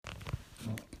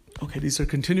Okay, these are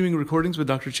continuing recordings with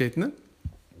Dr. Chaitanya.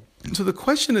 So the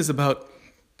question is about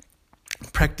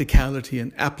practicality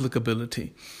and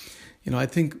applicability. I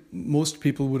think most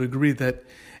people would agree that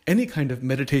any kind of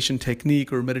meditation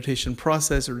technique or meditation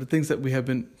process or the things that we have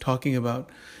been talking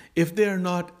about, if they're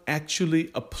not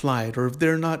actually applied or if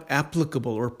they're not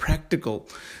applicable or practical,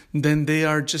 then they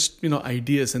are just,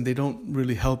 ideas and they don't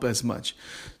really help as much.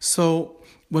 So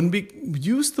when we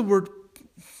use the word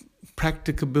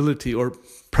practicability or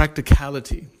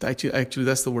practicality, actually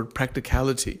that's the word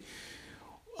practicality,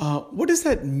 what does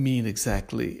that mean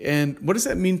exactly? And what does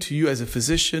that mean to you as a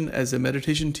physician, as a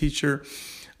meditation teacher?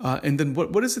 And then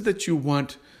what is it that you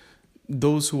want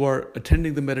those who are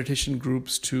attending the meditation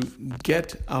groups to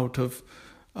get out of,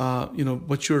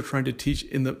 what you're trying to teach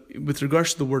with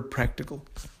regards to the word practical?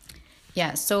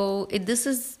 Yeah, so this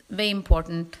is very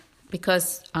important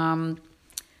because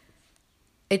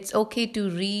it's okay to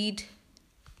read,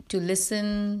 to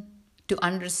listen, to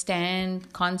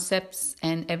understand concepts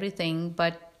and everything,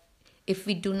 but if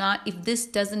this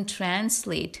doesn't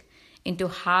translate into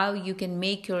how you can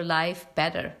make your life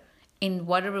better in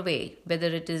whatever way, whether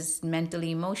it is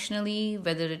mentally, emotionally,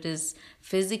 whether it is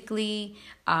physically,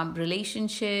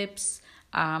 relationships,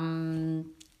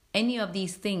 any of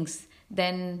these things,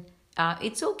 then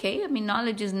it's okay. I mean,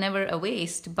 knowledge is never a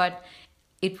waste, but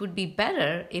it would be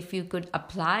better if you could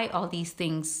apply all these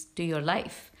things to your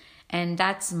life. And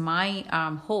that's my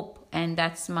hope, and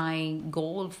that's my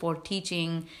goal for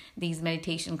teaching these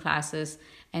meditation classes.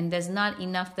 And there's not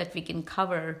enough that we can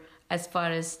cover as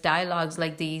far as dialogues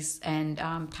like these and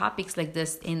topics like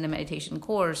this in the meditation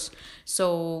course.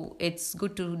 So it's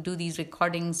good to do these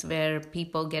recordings where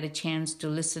people get a chance to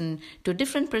listen to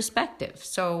different perspectives.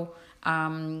 So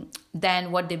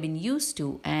than what they've been used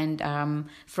to, and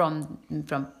from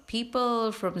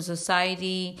people, from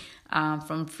society,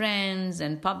 from friends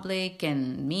and public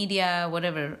and media,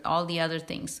 whatever, all the other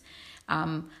things.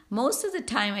 Most of the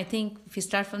time, I think if you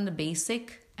start from the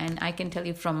basic, and I can tell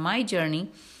you from my journey,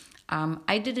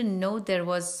 I didn't know there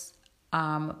was,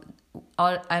 better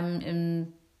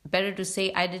to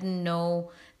say, I didn't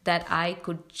know that I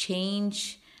could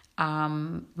change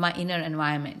my inner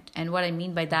environment. And what I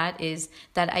mean by that is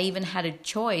that I even had a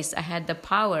choice. I had the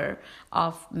power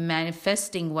of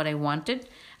manifesting what I wanted,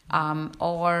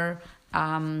 or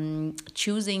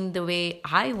choosing the way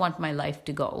I want my life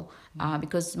to go.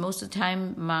 Because most of the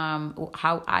time,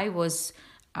 how I was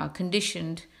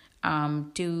conditioned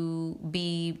to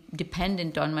be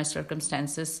dependent on my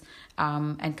circumstances,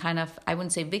 and kind of, I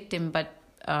wouldn't say victim, but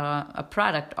a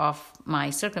product of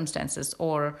my circumstances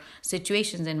or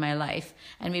situations in my life.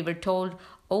 And we were told,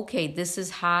 okay, this is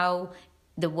how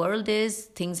the world is,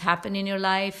 things happen in your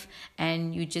life,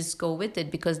 and you just go with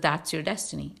it because that's your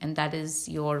destiny and that is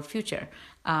your future.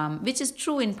 Which is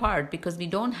true in part, because we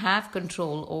don't have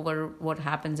control over what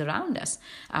happens around us,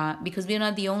 because we're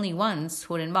not the only ones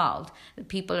who are involved. The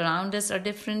people around us are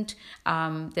different.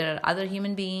 There are other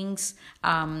human beings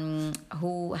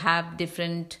who have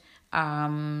different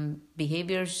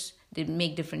behaviors, they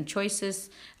make different choices,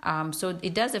 so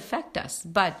it does affect us.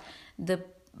 But the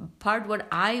part what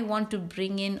I want to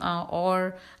bring in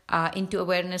or into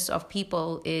awareness of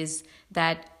people is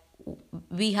that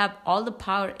we have all the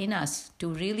power in us to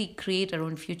really create our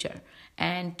own future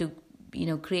and to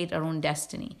create our own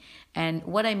destiny. And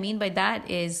what I mean by that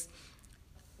is,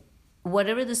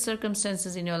 whatever the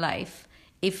circumstances in your life,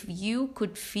 if you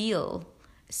could feel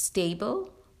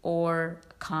stable or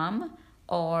calm,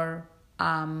 or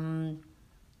a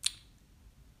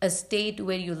state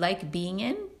where you like being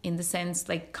in the sense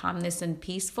like calmness and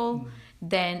peaceful,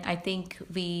 then I think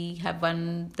we have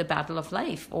won the battle of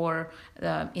life. Or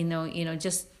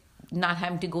just not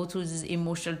having to go through this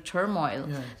emotional turmoil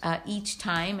each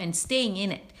time and staying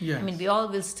in it. Yes. I mean, we all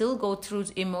will still go through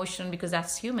emotion because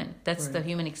that's human. That's right. The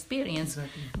human experience.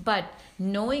 Exactly. But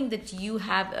knowing that you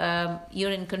have,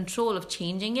 you're in control of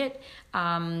changing it,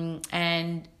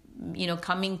 and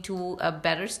coming to a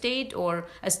better state or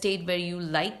a state where you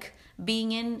like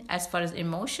being in as far as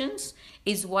emotions,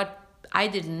 is what I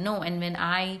didn't know. And when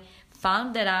I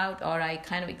found that out, or I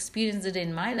kind of experienced it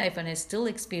in my life and I still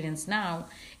experience now,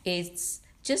 it's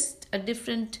just a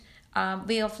different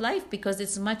way of life, because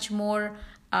it's much more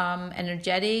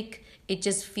energetic. It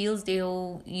just feels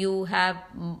you have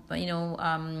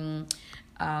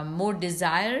more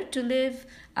desire to live.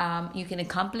 You can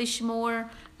accomplish more.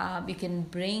 You can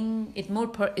bring it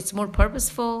more. It's more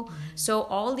purposeful. So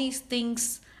all these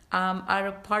things are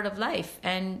a part of life,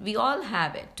 and we all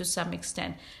have it to some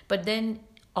extent. But then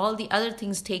all the other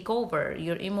things take over.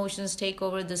 Your emotions take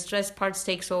over. The stress parts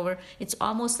takes over. It's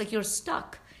almost like you're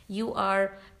stuck. You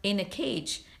are in a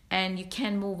cage, and you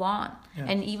can't move on. Yeah.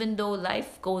 And even though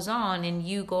life goes on and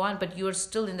you go on, but you're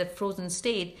still in that frozen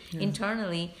state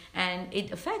internally, and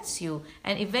it affects you.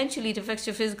 And eventually it affects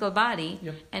your physical body.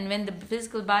 Yep. And when the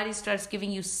physical body starts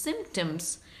giving you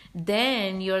symptoms,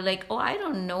 then you're like, oh, I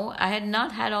don't know. I had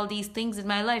not had all these things in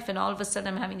my life, and all of a sudden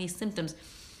I'm having these symptoms.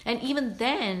 And even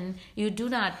then, you do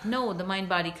not know the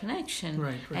mind-body connection.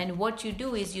 Right. And what you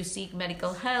do is you seek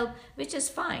medical help, which is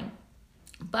fine.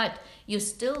 But you're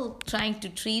still trying to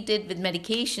treat it with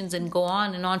medications and go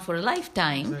on and on for a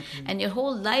lifetime. Exactly. And your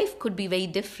whole life could be very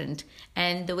different.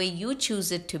 And the way you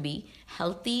choose it to be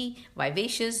healthy,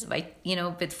 vivacious,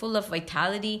 with full of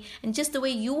vitality, and just the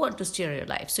way you want to steer your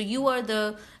life. So you are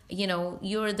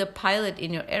you're the pilot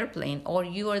in your airplane, or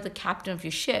you are the captain of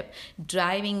your ship,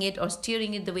 driving it or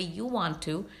steering it the way you want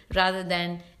to, rather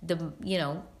than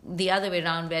the other way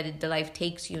around, where the life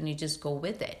takes you and you just go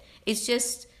with it. It's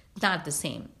just not the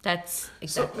same. That's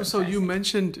exactly. So you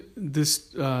mentioned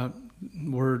this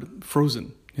word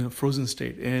frozen, frozen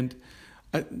state, and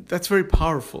that's very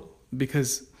powerful,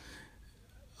 because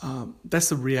that's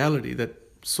the reality that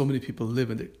so many people live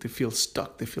in. They feel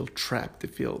stuck, they feel trapped, they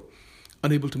feel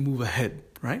unable to move ahead,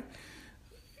 right?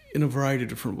 In a variety of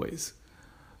different ways.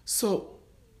 So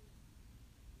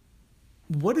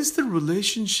what is the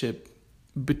relationship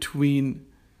between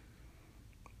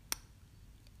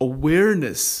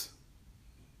awareness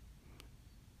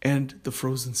and the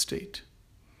frozen state?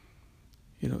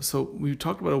 So we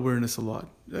talked about awareness a lot.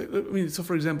 I mean, so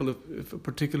for example, if a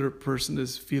particular person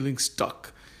is feeling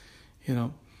stuck,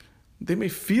 they may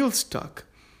feel stuck,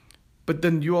 but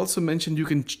then you also mentioned you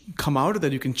can come out of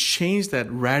that, you can change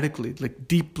that radically, like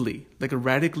deeply, like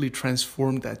radically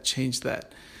transform that, change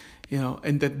that,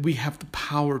 and that we have the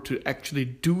power to actually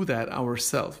do that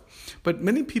ourselves. But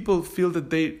many people feel that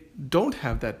they don't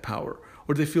have that power,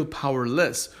 or they feel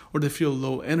powerless, or they feel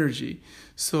low energy.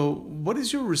 So what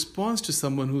is your response to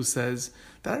someone who says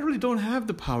that I really don't have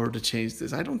the power to change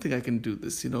this? I don't think I can do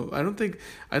this.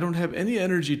 I don't have any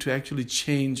energy to actually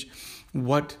change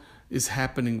what is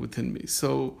happening within me.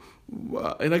 So,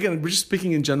 and again, we're just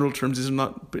speaking in general terms. This is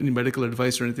not any medical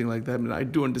advice or anything like that. I mean, I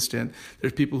do understand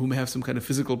there's people who may have some kind of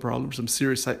physical problem, some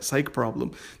serious psych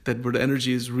problem, where the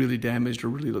energy is really damaged or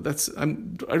really low.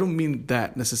 I don't mean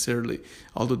that necessarily,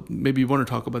 although maybe you want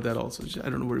to talk about that also. I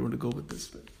don't know where you want to go with this.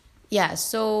 But. Yeah,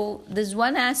 so there's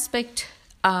one aspect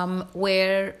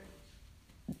where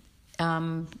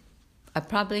I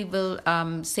probably will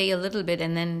say a little bit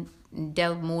and then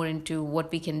delve more into what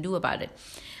we can do about it.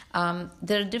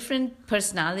 There are different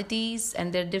personalities,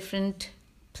 and there are different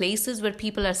places where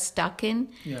people are stuck in.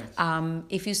 Yes.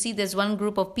 If you see, there's one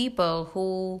group of people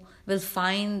who will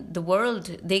find the world.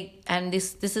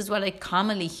 This is what I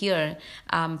commonly hear.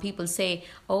 People say,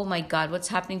 "Oh my God, what's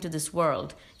happening to this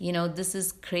world? This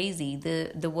is crazy.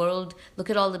 The world. Look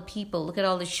at all the people. Look at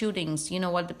all the shootings.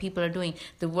 What the people are doing.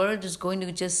 The world is going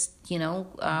to just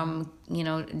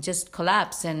just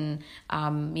collapse and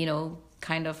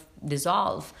kind of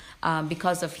dissolve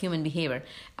because of human behavior."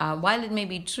 While it may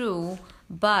be true,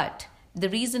 but the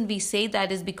reason we say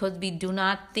that is because we do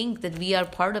not think that we are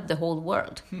part of the whole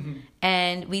world.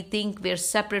 And we think we're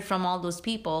separate from all those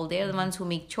people. They're the ones who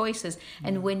make choices.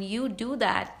 And when you do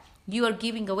that, you are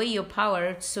giving away your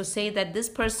power. So say that this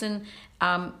person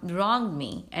wronged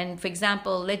me. And for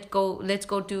example, let's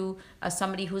go to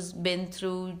somebody who's been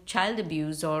through child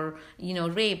abuse or,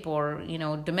 rape or,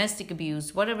 domestic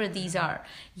abuse, whatever these are.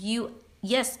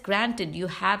 Yes, granted, you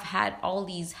have had all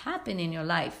these happen in your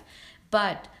life.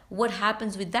 But what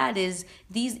happens with that is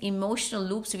these emotional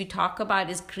loops we talk about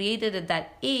is created at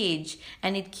that age,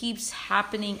 and it keeps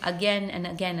happening again and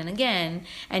again and again,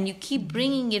 and you keep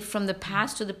bringing it from the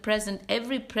past to the present.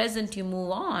 Every present you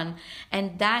move on,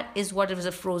 and that is what is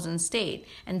a frozen state,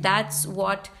 and that's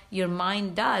what your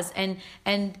mind does.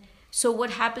 And so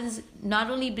what happens, not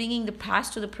only bringing the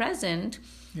past to the present,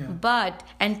 but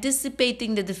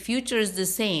anticipating that the future is the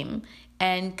same,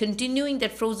 and continuing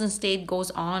that frozen state goes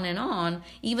on and on.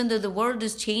 Even though the world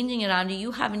is changing around you,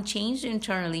 you haven't changed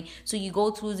internally. So you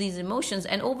go through these emotions,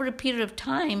 and over a period of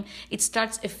time, it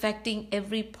starts affecting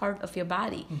every part of your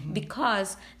body,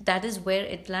 because that is where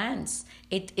it lands.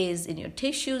 It is in your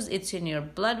tissues, it's in your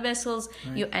blood vessels.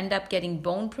 Right. You end up getting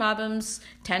bone problems,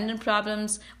 tendon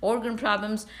problems, organ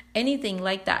problems, anything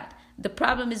like that. The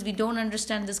problem is we don't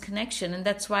understand this connection, and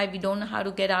that's why we don't know how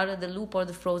to get out of the loop or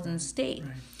the frozen state.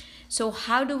 Right. So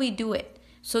how do we do it?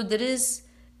 So there is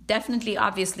definitely,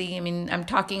 obviously, I'm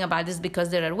talking about this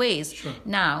because there are ways. Sure.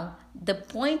 Now, the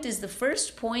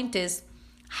first point is,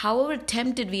 however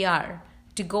tempted we are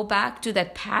to go back to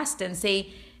that past and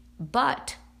say,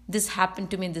 but this happened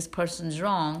to me, this person's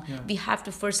wrong, we have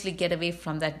to firstly get away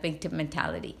from that victim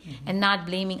mentality and not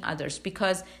blaming others,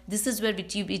 because this is where we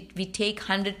take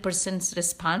 100%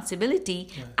 responsibility,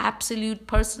 absolute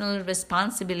personal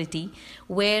responsibility,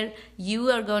 where you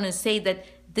are going to say that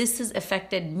this has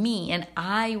affected me and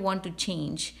I want to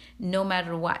change no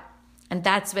matter what. And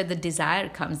that's where the desire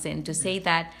comes in, to say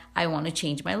that I want to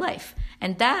change my life.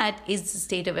 And that is the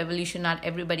state of evolution. Not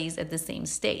everybody is at the same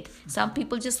state. Some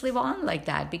people just live on like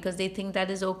that because they think that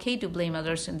is okay to blame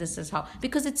others, and this is how.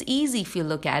 Because it's easy if you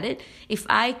look at it. If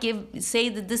I say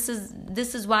that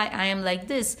this is why I am like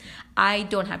this, I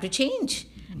don't have to change.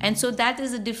 And so that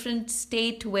is a different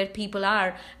state where people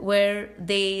are, where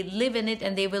they live in it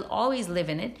and they will always live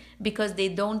in it, because they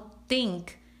don't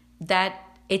think that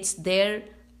it's their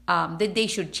that they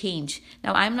should change.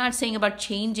 Now, I'm not saying about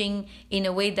changing in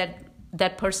a way that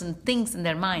that person thinks in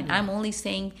their mind. I'm only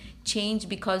saying change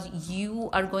because you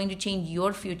are going to change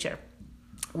your future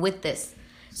with this.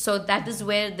 So that is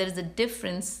where there is a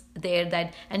difference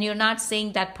there. And you're not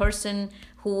saying that person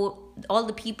who, all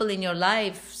the people in your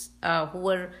life who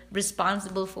were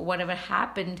responsible for whatever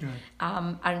happened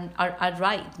are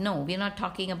right. No, we're not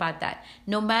talking about that.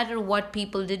 No matter what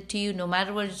people did to you, no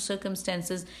matter what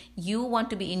circumstances, you want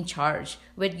to be in charge,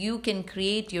 where you can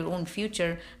create your own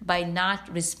future by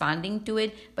not responding to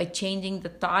it, by changing the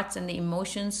thoughts and the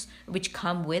emotions which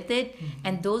come with it.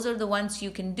 And those are the ones you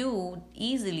can do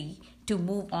easily to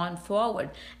move on forward.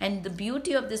 And the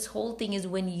beauty of this whole thing is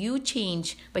when you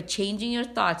change, by changing your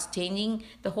thoughts, changing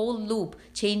the whole loop,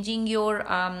 changing your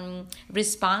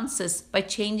responses, by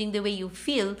changing the way you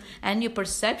feel and your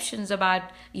perceptions about,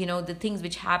 the things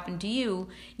which happen to you,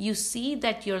 you see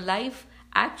that your life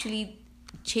actually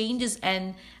changes.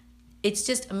 And it's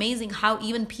just amazing how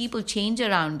even people change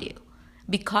around you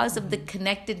because of the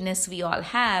connectedness we all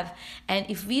have. And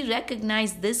if we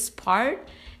recognize this part,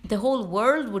 the whole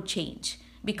world would change,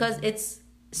 because it's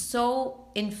so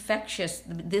infectious,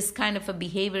 this kind of a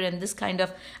behavior and this kind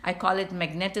of, I call it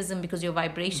magnetism, because your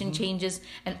vibration changes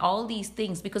and all these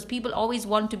things, because people always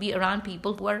want to be around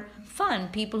people who are fun,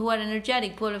 people who are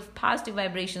energetic, who have positive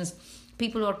vibrations,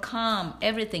 people who are calm,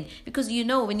 everything. Because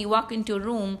when you walk into a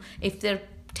room, if there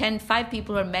are 5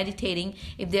 people who are meditating,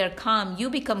 if they are calm, you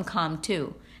become calm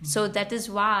too. So that is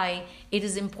why it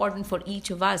is important for each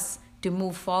of us to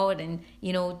move forward and,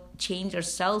 change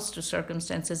ourselves to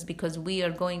circumstances, because we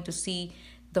are going to see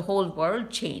the whole world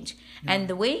change. And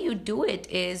the way you do it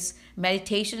is,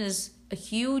 meditation is a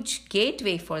huge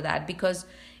gateway for that, because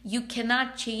you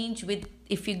cannot change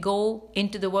if you go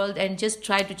into the world and just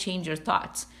try to change your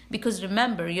thoughts. Because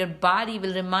remember, your body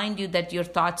will remind you that your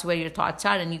thoughts, where your thoughts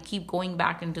are, and you keep going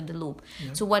back into the loop.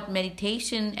 So what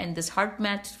meditation and this heart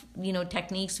mat,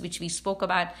 techniques, which we spoke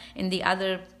about in the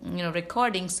other,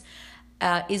 recordings,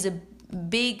 is a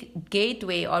big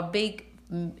gateway or big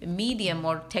medium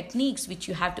or techniques which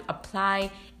you have to apply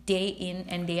day in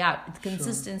and day out.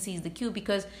 Consistency is the key,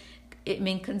 because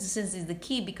consistency is the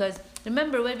key, because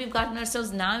remember, where we've gotten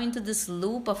ourselves now into this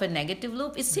loop of a negative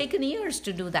loop, it's taken years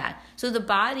to do that. So the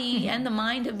body and the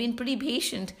mind have been pretty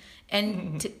patient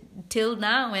and till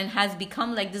now, and has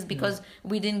become like this because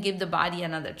we didn't give the body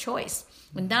another choice.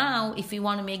 But now, if we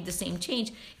want to make the same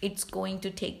change, it's going to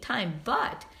take time.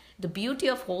 But the beauty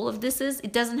of all of this is,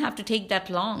 it doesn't have to take that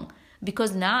long,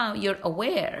 because now you're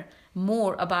aware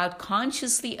more about,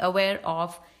 consciously aware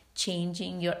of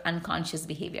changing your unconscious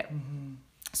behavior.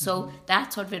 So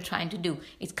that's what we're trying to do.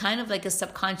 It's kind of like a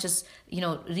subconscious,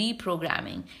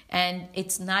 reprogramming, and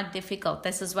it's not difficult.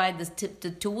 This is why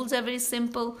the tools are very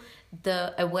simple.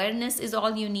 The awareness is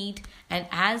all you need. And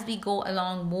as we go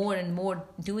along more and more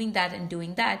doing that,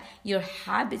 your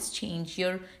habits change.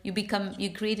 You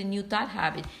create a new thought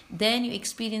habit. Then you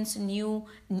experience a new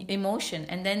emotion,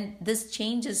 and then this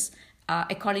changes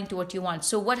according to what you want.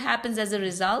 So what happens as a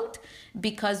result?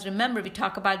 Because remember, we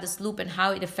talk about this loop and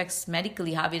how it affects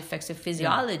medically, how it affects your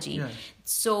physiology.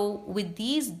 So with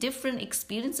these different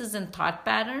experiences and thought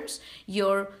patterns,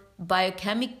 you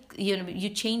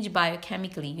change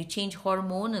biochemically, you change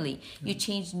hormonally, you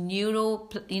change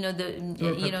neuropeptides,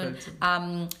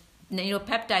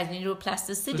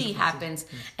 neuroplasticity happens.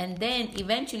 And then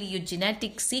eventually your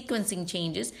genetic sequencing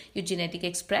changes, your genetic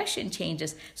expression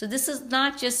changes. So this is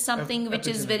not just something which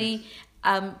is very,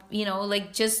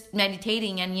 like just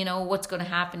meditating and, what's going to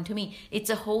happen to me. It's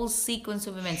a whole sequence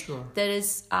of events. There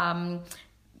is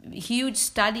huge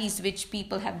studies which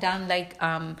people have done, like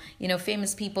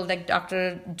famous people like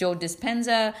Dr. Joe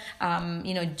Dispenza,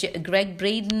 Greg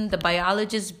Braden, the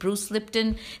biologist Bruce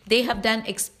Lipton. They have done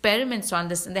experiments on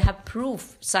this, and they have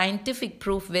proof, scientific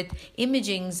proof with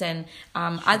imagings and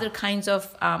other kinds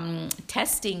of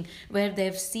testing, where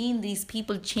they've seen these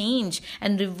people change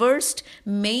and reversed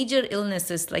major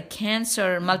illnesses like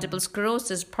cancer, multiple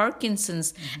sclerosis,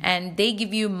 Parkinson's, and they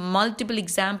give you multiple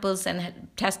examples and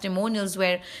testimonials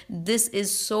where this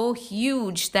is so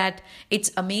huge that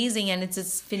it's amazing and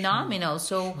it's phenomenal.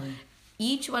 So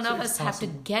each one of us have to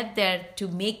get there to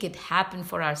make it happen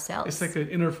for ourselves. It's like an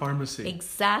inner pharmacy.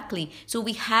 Exactly. So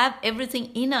we have everything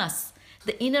in us.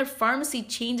 The inner pharmacy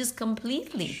changes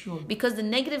completely because the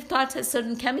negative thoughts have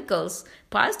certain chemicals,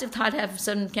 positive thought have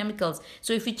certain chemicals.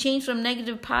 So if you change from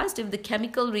negative to positive, the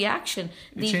chemical reaction,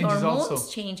 the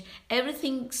hormones change,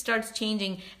 everything starts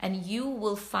changing, and you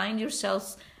will find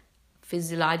yourselves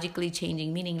physiologically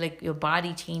changing, meaning like your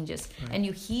body changes and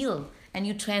you heal and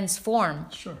you transform.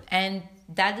 And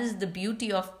that is the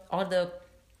beauty of, or the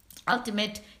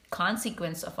ultimate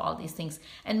consequence of all these things.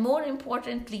 And more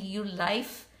importantly, your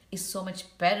life is so much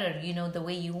better, the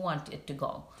way you want it to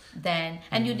go.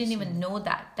 And you didn't even know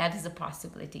that is a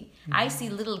possibility. I see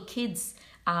little kids,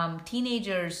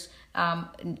 teenagers,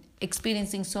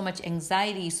 experiencing so much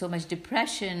anxiety, so much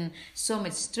depression, so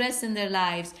much stress in their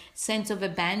lives, sense of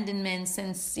abandonment,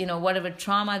 sense, whatever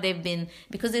trauma they've been,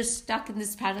 because they're stuck in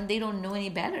this pattern. They don't know any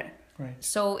better.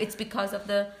 So it's because of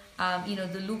the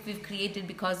loop we've created,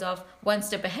 because of one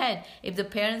step ahead. If the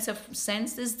parents have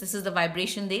sensed this is the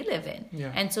vibration they live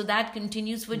in. And so that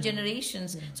continues for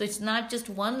generations. So it's not just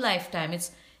one lifetime,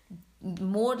 it's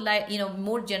more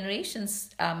more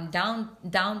generations down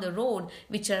the road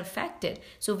which are affected.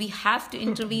 So we have to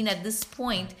intervene at this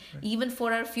point, even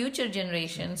for our future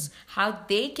generations, how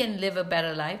they can live a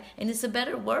better life, and it's a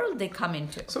better world they come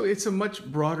into. So it's a much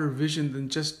broader vision than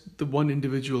just the one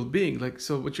individual being.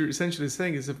 So what you're essentially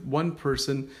saying is, if one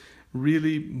person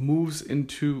really moves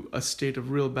into a state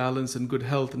of real balance and good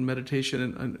health and meditation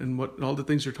and what all the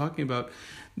things you're talking about,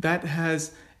 that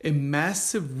has a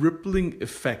massive rippling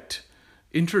effect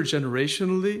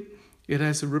intergenerationally. It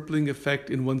has a rippling effect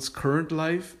in one's current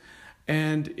life,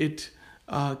 and it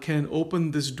can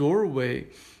open this doorway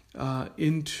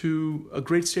into a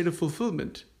great state of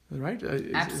fulfillment, right?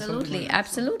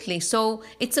 Absolutely. So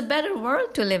it's a better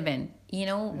world to live in.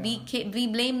 We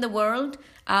blame the world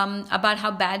about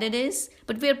how bad it is,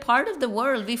 but we're part of the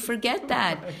world. We forget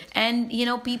that. And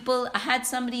people, I had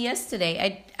somebody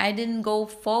yesterday, I didn't go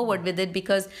forward with it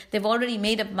because they've already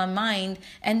made up my mind,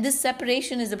 and this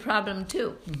separation is a problem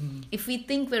too. If we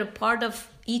think we're a part of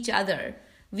each other,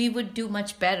 we would do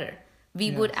much better.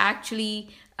 We would actually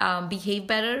behave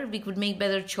better, we could make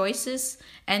better choices,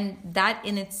 and that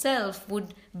in itself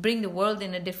would bring the world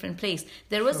in a different place.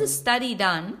 There was a study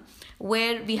done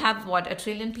where we have, 1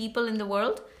 trillion people in the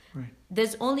world.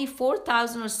 There's only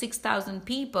 4,000 or 6,000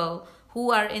 people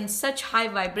who are in such high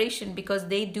vibration because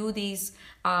they do these,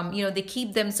 they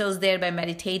keep themselves there by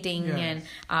meditating and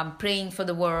praying for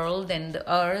the world and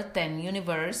the earth and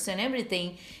universe and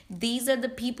everything. These are the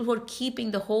people who are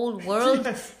keeping the whole world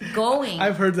going.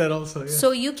 I've heard that also.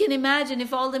 So you can imagine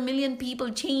if all the million people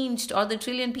changed or the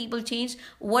trillion people changed,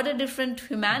 what a different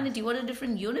humanity, what a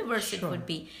different universe it would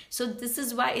be. So this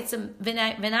is why it's when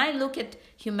I look at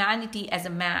humanity as a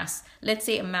mass, let's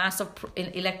say a mass of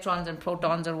electrons and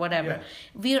protons or whatever,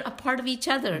 we're a part of each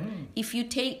other. If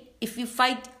you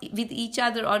fight with each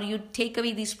other, or you take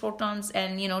away these protons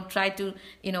and try to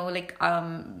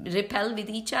repel with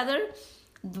each other,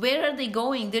 where are they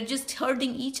going? They're just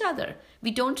hurting each other. We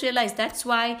don't realize that's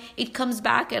why it comes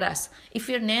back at us. If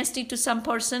we're nasty to some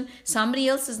person, somebody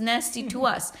else is nasty to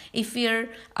us. If we're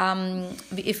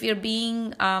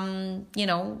being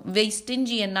very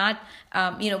stingy and not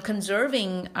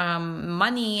conserving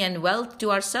money and wealth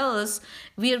to ourselves,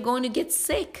 we are going to get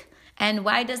sick. And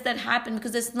why does that happen?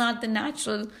 Because it's not the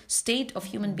natural state of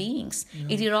human beings.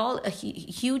 It is all a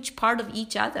huge part of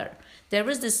each other. There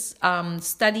was this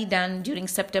study done during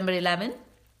September 11,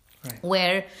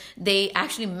 where they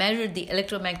actually measured the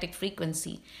electromagnetic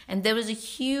frequency. And there was a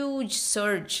huge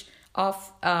surge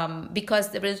of, because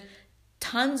there was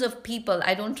tons of people,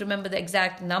 I don't remember the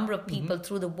exact number of people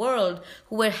through the world,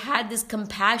 who had this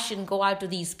compassion go out to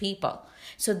these people.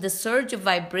 So the surge of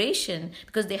vibration,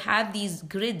 because they have these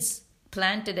grids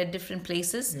planted at different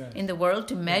places in the world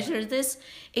to measure this,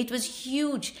 it was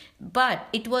huge, but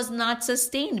it was not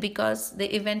sustained because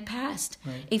the event passed.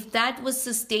 If that was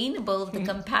sustainable, the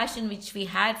compassion which we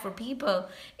had for people,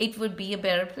 it would be a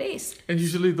better place. And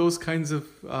usually those kinds of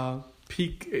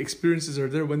peak experiences are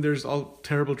there when there's all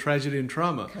terrible tragedy and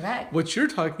trauma. Correct. What you're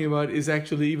talking about is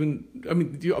actually even, I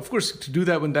mean, of course, to do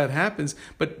that when that happens,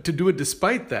 but to do it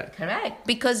despite that. Correct.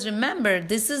 Because remember,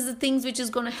 this is the things which is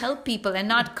going to help people and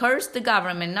not curse the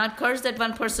government, not curse that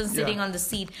one person sitting on the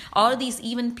seat. All these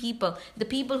even people, the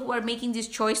people who are making these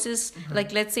choices,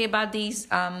 like let's say about these,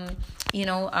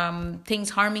 things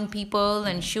harming people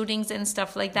and shootings and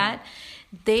stuff like that,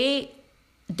 they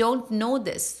don't know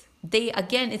this.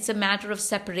 It's a matter of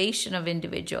separation of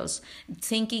individuals,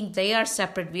 thinking they are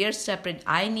separate, we are separate,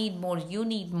 I need more, you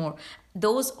need more.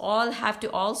 Those all have to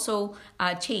also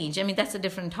change. I mean, that's a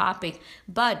different topic.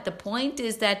 But the point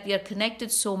is that we are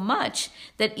connected so much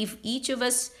that if each of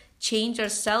us change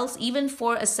ourselves, even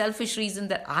for a selfish reason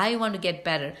that I want to get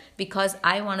better because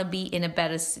I want to be in a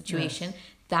better situation,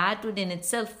 that would in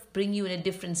itself bring you in a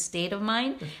different state of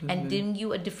mind and bring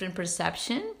you a different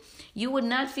perception. You would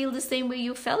not feel the same way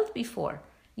you felt before.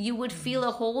 You would feel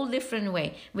a whole different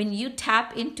way. When you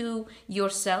tap into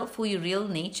yourself, who your real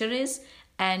nature is,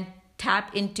 and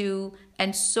tap into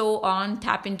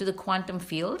the quantum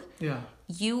field,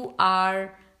 you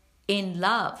are in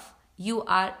love. You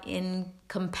are in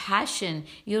compassion.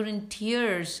 You're in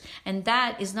tears. And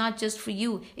that is not just for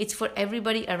you. It's for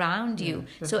everybody around you.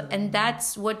 And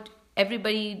that's what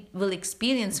everybody will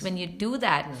experience when you do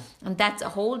that. And that's a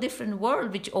whole different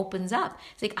world which opens up.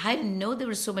 It's like, I didn't know there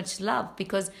was so much love,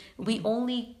 because we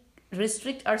only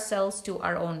restrict ourselves to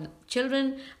our own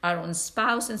children, our own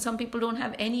spouse, and some people don't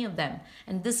have any of them.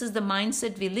 And this is the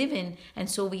mindset we live in. And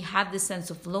so we have this sense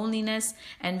of loneliness,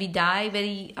 and we die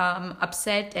very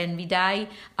upset, and we die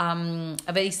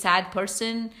a very sad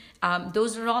person.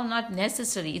 Those are all not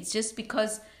necessary. It's just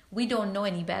because we don't know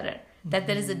any better, that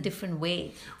there is a different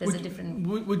way.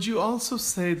 Would you also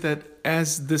say that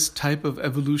as this type of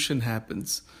evolution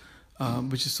happens,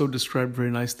 which is so described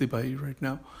very nicely by you right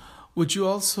now, would you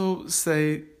also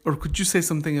say, or could you say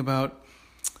something about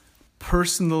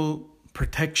personal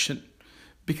protection?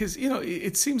 Because,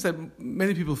 it seems that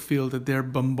many people feel that they're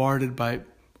bombarded by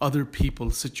other people,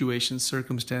 situations,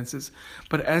 circumstances.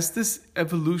 But as this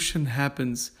evolution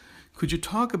happens, could you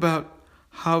talk about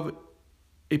how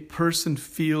a person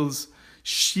feels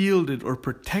shielded or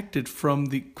protected from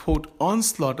the, quote,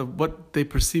 onslaught of what they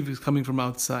perceive as coming from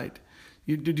outside?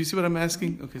 Did you see what I'm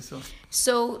asking? Okay,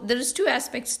 so there's two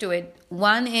aspects to it.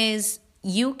 One is,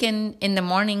 you can, in the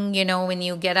morning, when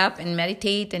you get up and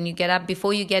meditate, and you get up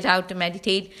before you get out to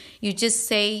meditate, you just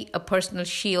say a personal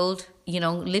shield,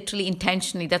 literally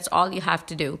intentionally. That's all you have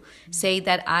to do. Say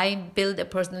that I build a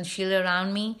personal shield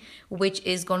around me, which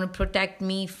is going to protect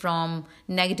me from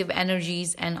negative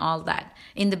energies and all that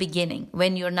in the beginning,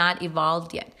 when you're not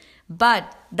evolved yet.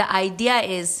 But the idea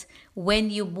is, when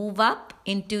you move up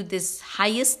into this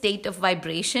highest state of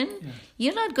vibration,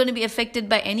 you're not going to be affected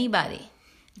by anybody.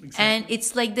 Exactly. And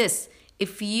it's like this.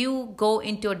 If you go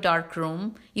into a dark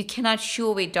room, you cannot shoo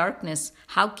away darkness.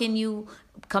 How can you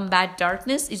combat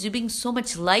darkness? Is you bring so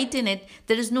much light in it,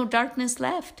 there is no darkness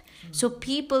left. So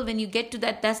people, when you get to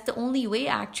that, that's the only way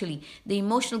actually. The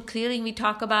emotional clearing we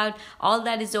talk about, all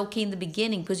that is okay in the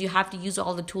beginning, because you have to use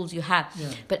all the tools you have.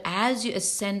 But as you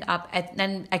ascend up,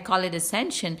 and I call it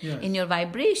ascension, in your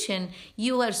vibration,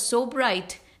 you are so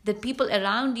bright that people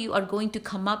around you are going to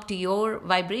come up to your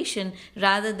vibration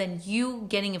rather than you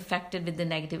getting affected with the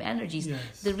negative energies.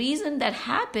 The reason that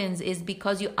happens is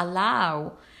because you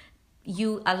allow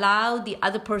the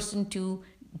other person to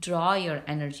draw your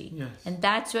energy. And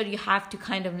that's where you have to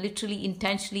kind of literally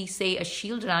intentionally say a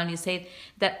shield around you, say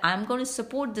that I'm going to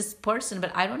support this person,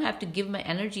 but I don't have to give my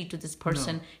energy to this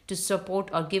person to support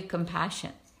or give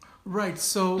compassion. Right.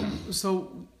 So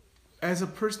as a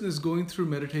person is going through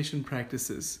meditation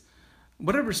practices,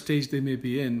 whatever stage they may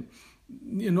be in,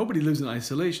 nobody lives in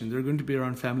isolation. They're going to be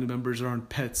around family members, around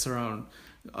pets, around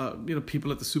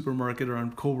people at the supermarket,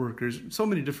 around coworkers, so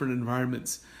many different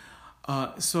environments.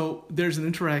 So there's an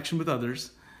interaction with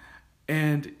others,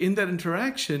 and in that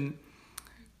interaction,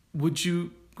 could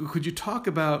you talk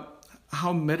about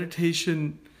how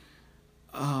meditation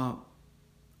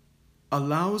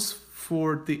allows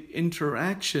for the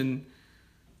interaction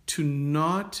to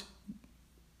not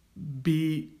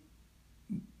be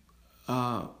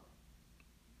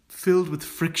filled with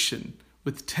friction,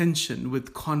 with tension,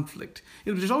 with conflict?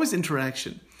 There's always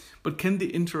interaction, but can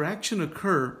the interaction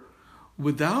occur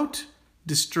without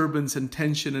disturbance and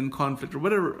tension and conflict, or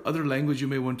whatever other language you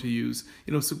may want to use?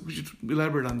 So could you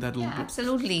elaborate on that a little bit?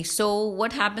 Absolutely. So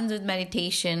what happens with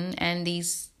meditation and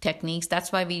these techniques,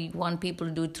 that's why we want people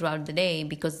to do it throughout the day,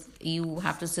 because you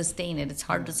have to sustain it. It's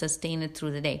hard to sustain it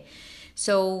through the day.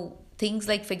 So things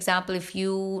like, for example, if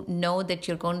you know that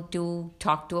you're going to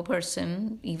talk to a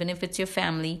person, even if it's your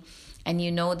family, and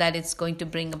you know that it's going to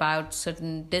bring about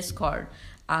certain discord,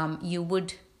 you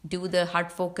would do the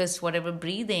heart focus, whatever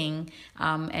breathing,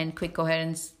 and quick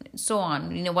coherence, so on,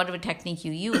 whatever technique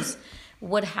you use.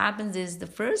 What happens is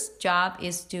the first job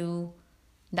is to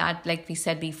not, like we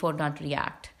said before, not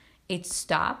react. It's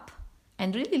stop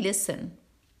and really listen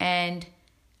and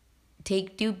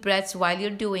take deep breaths while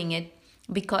you're doing it,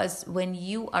 because when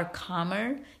you are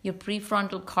calmer, your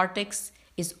prefrontal cortex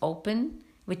is open,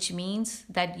 which means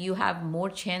that you have more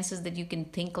chances that you can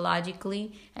think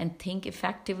logically and think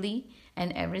effectively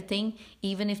and everything.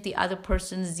 Even if the other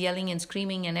person is yelling and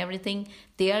screaming and everything,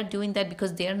 they are doing that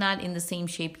because they're not in the same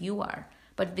shape you are.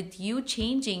 But with you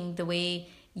changing the way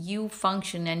you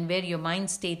function and where your mind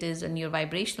state is and your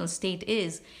vibrational state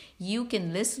is, you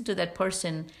can listen to that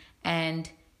person and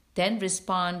then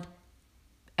respond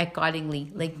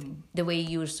accordingly, like the way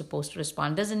you're supposed to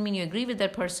respond. Doesn't mean you agree with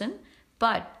that person,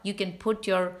 but you can put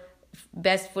your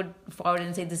best foot forward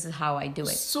and say, this is how I do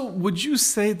it. So would you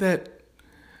say that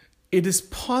it is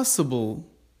possible,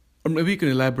 or maybe you can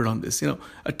elaborate on this,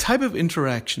 a type of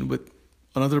interaction with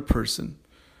another person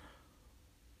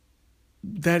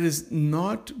that is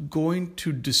not going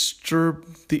to disturb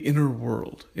the inner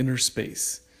world, inner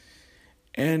space.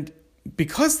 And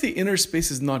because the inner space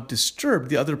is not disturbed,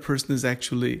 the other person is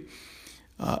actually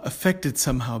affected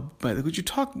somehow by that. Could you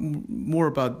talk more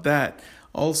about that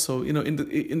also,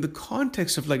 in the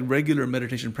context of like regular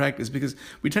meditation practice? Because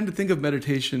we tend to think of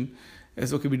meditation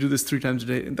as, okay, we do this 3 times a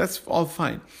day, and that's all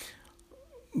fine.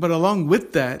 But along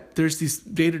with that, there's these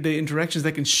day-to-day interactions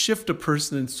that can shift a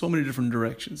person in so many different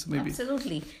directions. Maybe.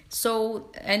 Absolutely.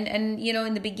 So, and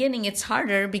in the beginning, it's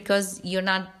harder because you're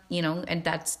not, at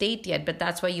that state yet. But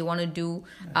that's why you want to do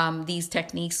these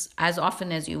techniques as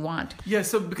often as you want. Yeah,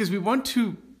 so because we want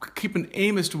to keep an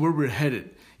aim as to where we're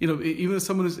headed. Even if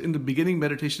someone is in the beginning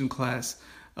meditation class,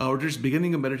 or just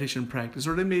beginning a meditation practice,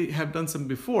 or they may have done some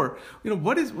before,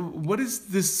 what is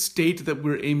this state that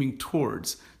we're aiming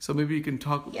towards? So maybe you can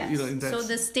talk, yes. In that. So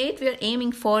the state we're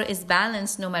aiming for is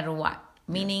balance no matter what.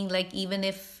 Meaning, like, even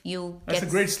if you That's a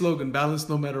great slogan, balance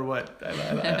no matter what.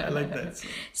 I like that.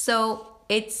 So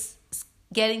it's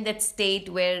getting that state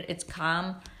where it's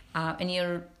calm, and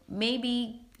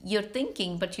you're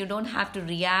thinking, but you don't have to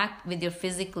react with your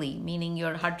physically, meaning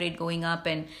your heart rate going up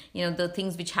and, the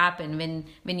things which happen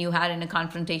when you are in a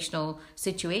confrontational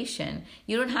situation.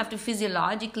 You don't have to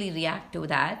physiologically react to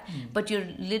that, but you're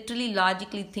literally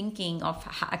logically thinking of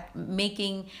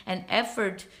making an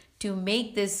effort to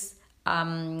make this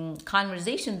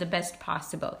conversation the best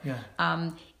possible.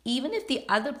 Yeah. Even if the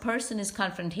other person is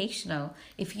confrontational,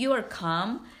 if you are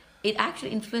calm, it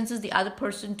actually influences the other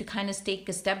person to kind of take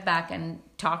a step back and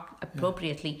talk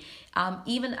appropriately. Yeah.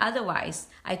 Even otherwise,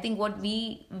 I think what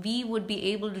we would be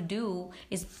able to do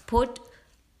is put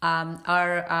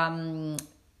our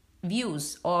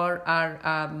views or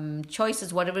our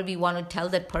choices, whatever we want to tell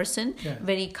that person,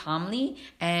 very calmly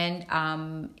and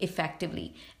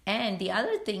effectively. And the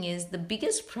other thing is, the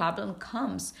biggest problem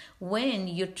comes when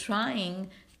you're trying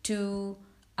to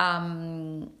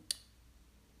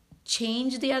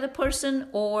change the other person,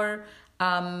 or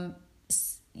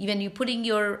when you're putting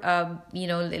your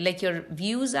like your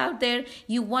views out there,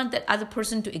 you want that other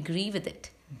person to agree with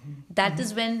it. That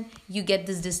is when you get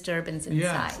this disturbance inside.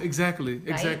 Yes, exactly, right?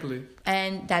 exactly.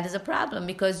 And that is a problem,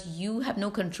 because you have no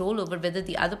control over whether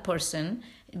the other person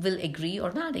will agree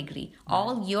or not agree.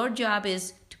 All your job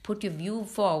is to put your view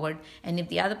forward, and if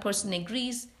the other person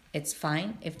agrees, it's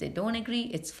fine. If they don't agree,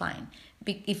 it's fine.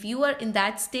 If you are in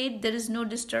that state, there is no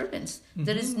disturbance.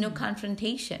 There is no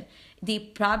confrontation. The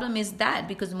problem is that,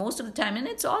 because most of the time, and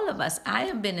it's all of us, I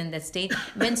have been in that state,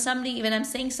 when I'm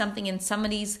saying something and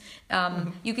somebody's,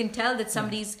 you can tell that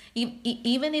somebody's,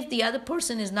 even if the other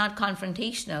person is not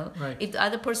confrontational, right. If the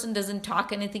other person doesn't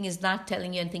talk anything, is not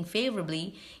telling you anything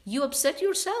favorably, you upset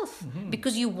yourself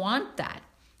because you want that.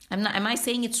 Am I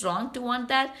saying it's wrong to want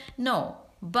that? No,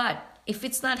 but if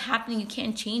it's not happening, you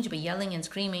can't change by yelling and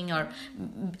screaming or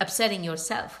upsetting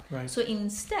yourself. Right. So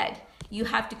instead, you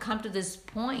have to come to this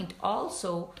point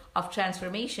also of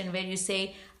transformation, where you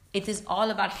say, it is all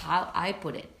about how I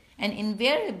put it. And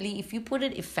invariably, if you put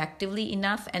it effectively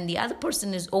enough and the other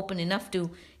person is open enough to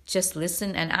just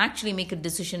listen and actually make a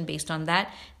decision based on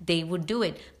that, they would do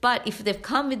it. But if they've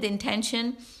come with the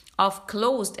intention of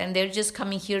closed and they're just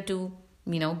coming here to,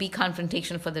 be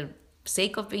confrontational for the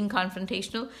sake of being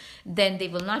confrontational, then they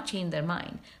will not change their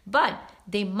mind. But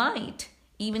they might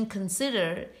even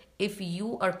consider, if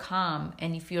you are calm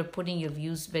and if you're putting your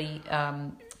views very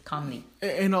calmly.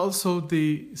 And also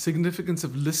the significance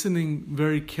of listening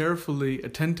very carefully,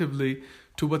 attentively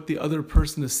to what the other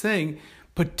person is saying,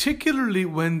 particularly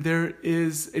when there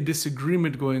is a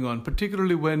disagreement going on,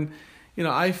 particularly when,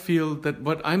 I feel that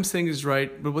what I'm saying is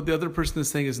right, but what the other person is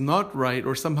saying is not right,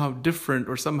 or somehow different,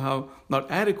 or somehow not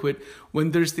adequate,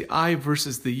 when there's the I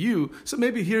versus the you. So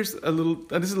maybe this is a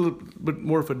little bit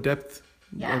more of a depth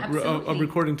of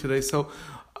recording today. So,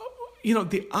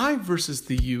 the I versus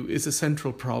the you is a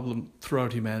central problem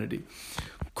throughout humanity.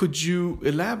 Could you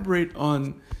elaborate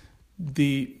on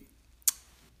the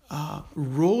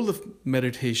role of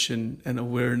meditation and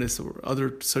awareness or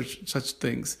other such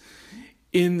things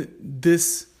in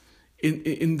this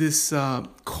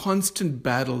constant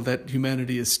battle that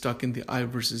humanity is stuck in, the I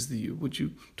versus the you? Would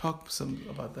you talk some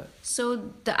about that?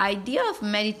 So the idea of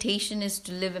meditation is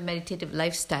to live a meditative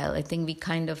lifestyle. I think we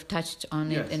kind of touched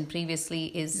on it, and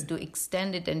previously is to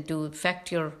extend it and to affect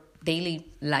your daily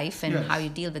life and how you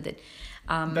deal with it.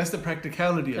 That's the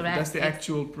practicality of it. That's the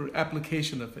actual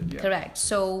application of it. Yeah. Correct.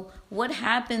 So what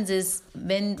happens is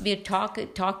when we're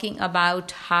talking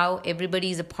about how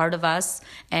everybody is a part of us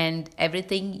and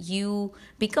everything, you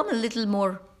become a little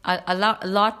more, a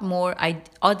lot more,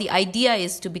 or the idea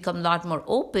is to become a lot more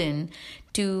open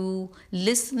to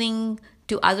listening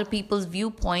to other people's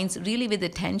viewpoints really with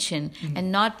attention,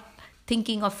 and not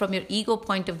thinking of from your ego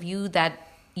point of view that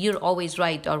you're always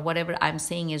right or whatever I'm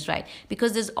saying is right,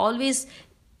 because there's always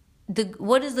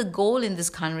what is the goal in this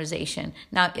conversation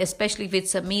now, especially if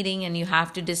it's a meeting and you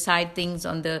have to decide things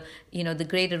on the the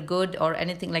greater good or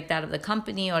anything like that of the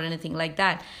company or anything like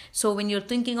that. So when you're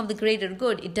thinking of the greater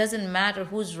good, it doesn't matter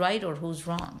who's right or who's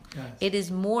wrong. Yes. It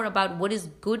is more about what is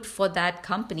good for that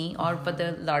company or for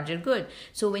the larger good.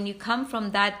 So when you come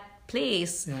from that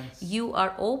place, you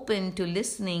are open to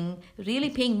listening, really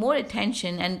paying more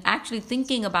attention and actually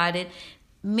thinking about it.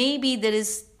 Maybe there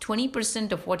is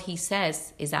 20% of what he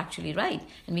says is actually right,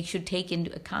 and we should take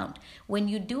into account. When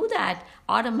you do that,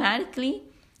 automatically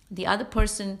the other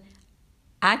person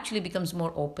actually becomes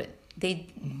more open. They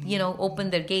open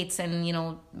their gates and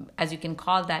as you can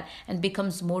call that, and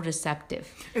becomes more receptive.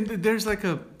 And there's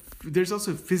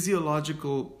also a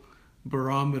physiological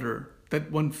barometer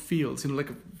that one feels, like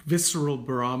a visceral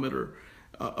barometer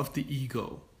of the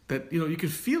ego, that you can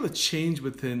feel a change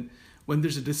within when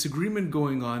there's a disagreement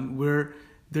going on, where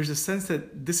there's a sense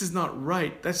that this is not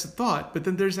right. That's a thought, but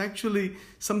then there's actually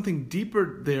something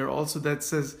deeper there also that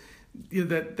says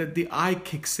that the I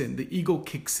kicks in, the ego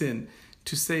kicks in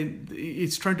to say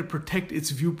it's trying to protect its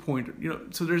viewpoint.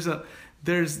 So there's the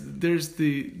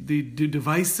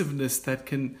divisiveness that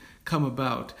can come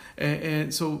about,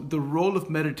 and so the role of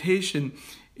meditation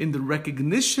in the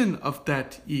recognition of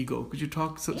that ego. Could you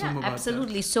talk some about that?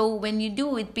 Absolutely. So when you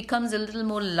do, it becomes a little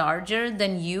more larger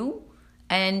than you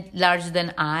and larger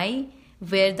than I,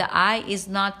 where the I is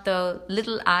not the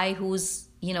little I who's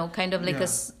kind of like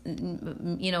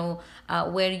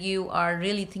where you are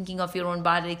really thinking of your own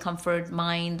bodily comfort,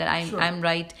 mind, that I'm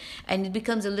right, and it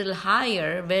becomes a little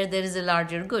higher where there is a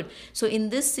larger good. So in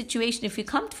this situation, if you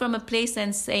come from a place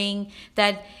and saying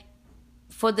that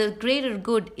for the greater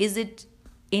good, is it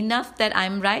enough that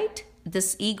I'm right?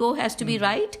 This ego has to be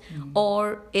right,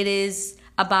 or it is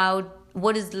about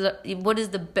what is the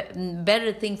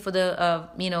better thing for the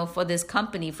for this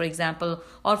company, for example,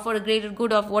 or for a greater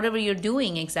good of whatever you're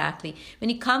doing exactly. When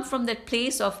you come from that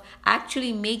place of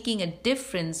actually making a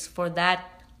difference for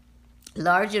that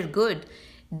larger good,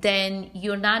 then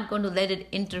you're not going to let it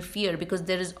interfere, because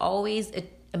there is always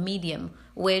a medium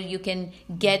where you can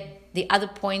get the other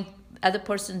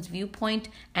person's viewpoint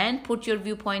and put your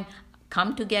viewpoint,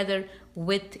 come together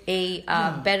with a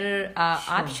better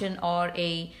option or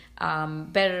a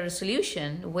better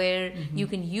solution where you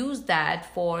can use that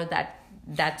for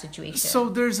that situation. So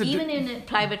there's even in a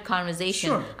private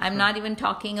conversation. I'm not even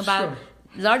talking about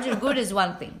larger good is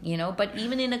one thing, but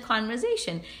even in a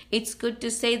conversation, it's good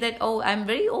to say that, I'm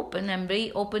very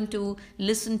open to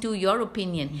listen to your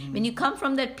opinion. When you come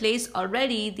from that place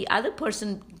already, the other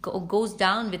person goes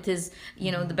down with his,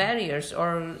 the barriers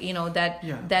or,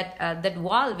 that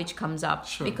wall which comes up,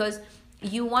 because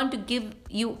you want to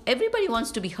everybody wants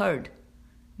to be heard.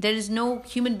 There is no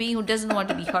human being who doesn't want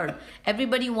to be heard.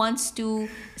 Everybody wants to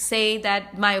say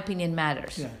that my opinion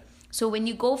matters. Yeah. So when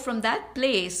you go from that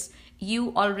place,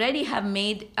 you already have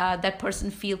made that person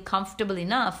feel comfortable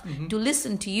enough to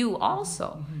listen to you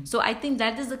also. So I think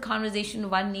that is the conversation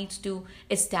one needs to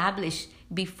establish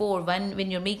before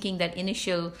when you're making that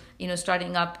initial,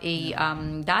 starting up a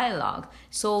dialogue.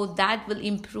 So that will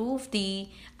improve the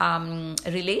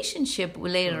relationship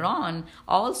later on,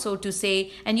 also to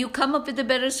say, and you come up with a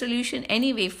better solution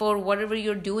anyway for whatever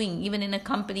you're doing, even in a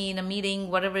company, in a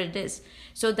meeting, whatever it is.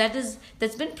 So that's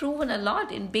been proven a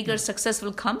lot in bigger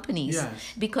successful companies.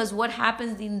 Yes. Because what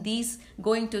happens in these,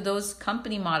 going to those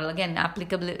company model, again,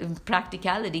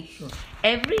 practicality, Sure.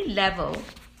 every level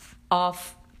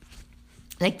of,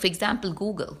 like for example,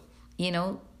 Google,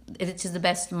 which is the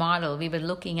best model. We were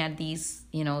looking at these,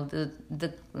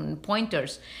 the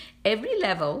pointers. Every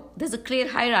level, there's a clear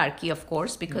hierarchy, of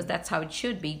course, because that's how it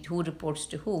should be, who reports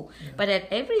to who. Yeah. But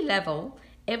at every level,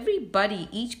 everybody,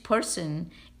 each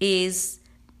person is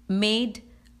made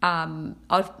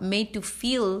to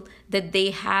feel that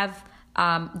they have,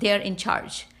 they are in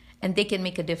charge and they can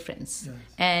make a difference. Yes.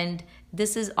 And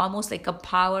this is almost like a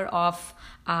power of,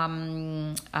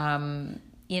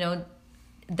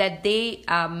 that they,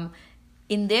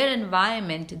 in their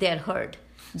environment, they're heard.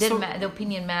 The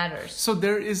opinion matters. So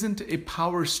there isn't a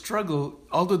power struggle,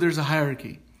 although there's a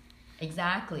hierarchy.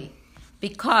 Exactly.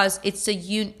 Because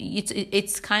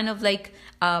it's kind of like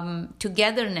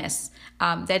togetherness,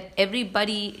 that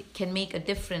everybody can make a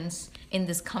difference in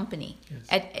this company. Yes.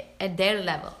 at their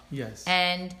level. Yes.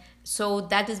 And so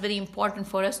that is very important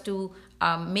for us to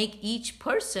make each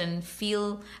person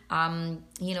feel,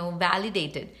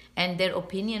 validated, and their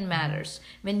opinion matters.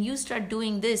 When you start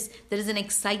doing this, there is an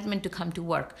excitement to come to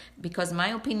work because my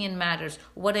opinion matters.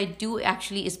 What I do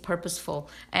actually is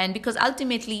purposeful. And because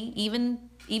ultimately, even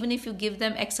if you give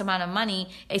them X amount of money,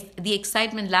 the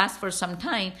excitement lasts for some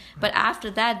time. But after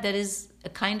that, there is a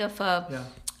kind of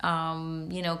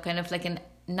kind of like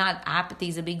not apathy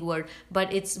is a big word,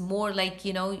 but it's more like,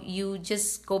 you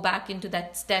just go back into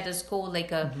that status quo,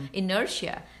 like a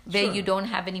inertia where Sure. you don't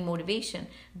have any motivation.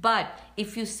 But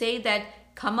if you say that,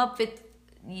 come up with,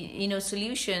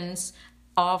 solutions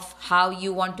of how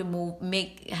you want to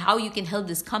how you can help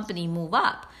this company move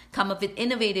up, come up with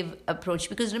innovative approach.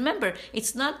 Because remember,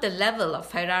 it's not the level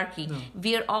of hierarchy. No.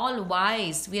 We are all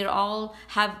wise. We are all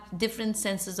have different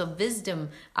senses of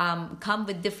wisdom, come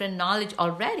with different knowledge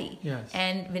already. Yes.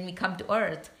 And when we come to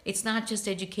earth, it's not just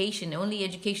education. Only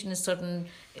education is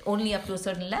only up to a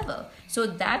certain level. So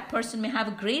that person may have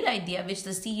a great idea, which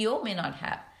the CEO may not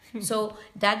have. So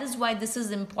that is why this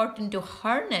is important to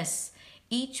harness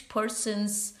each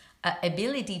person's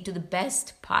ability to the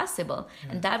best possible,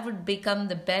 and that would become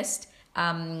the best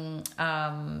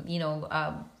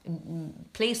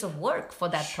place of work for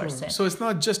that person. So it's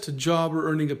not just a job or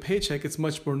earning a paycheck, it's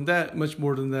much more than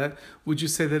that. Would you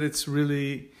say that it's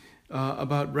really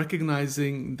about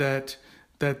recognizing that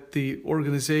the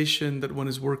organization that one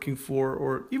is working for,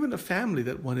 or even a family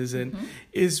that one is in,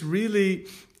 is really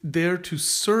there to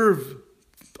serve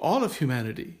all of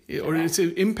humanity, or it's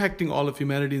impacting all of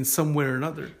humanity in some way or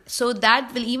another? So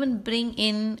that will even bring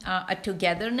in a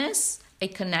togetherness, a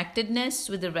connectedness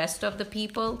with the rest of the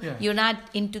people. Yeah. You're not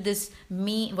into this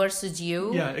me versus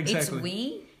you. Yeah, exactly. It's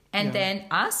we and then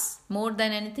us more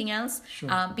than anything else.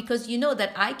 Sure. Because you know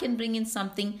that I can bring in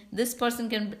something, this person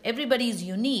can, everybody is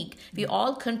unique. We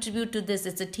all contribute to this.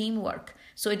 It's a teamwork.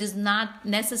 So it is not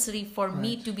necessary for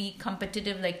me to be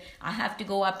competitive, like I have to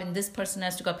go up and this person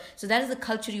has to go up. So that is the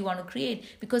culture you want to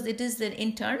create, because it is the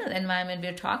internal environment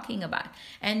we're talking about.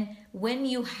 And when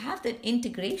you have that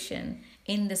integration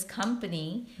in this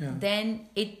company, then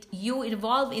you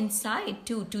evolve inside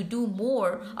to do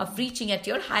more of reaching at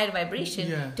your higher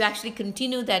vibration to actually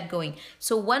continue that going.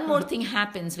 So one more thing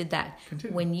happens with that.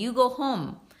 Continue. When you go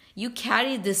home, you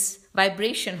carry this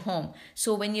vibration home.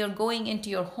 So when you're going into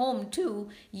your home too,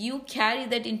 you carry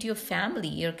that into your family,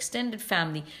 your extended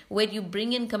family, where you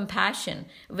bring in compassion,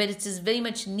 where it is very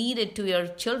much needed to your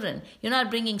children. You're not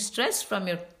bringing stress from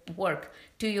your work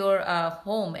to your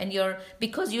home, and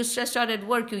because you're stressed out at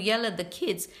work, you yell at the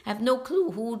kids, have no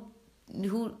clue who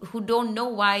don't know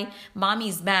why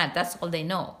mommy's mad. That's all they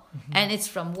know, and it's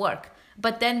from work.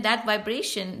 But then that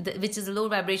vibration, which is a low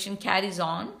vibration, carries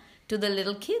on to the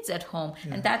little kids at home,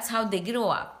 and that's how they grow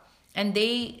up, and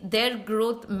their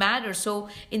growth matters. So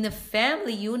in the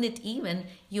family unit, even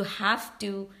you have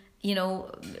to,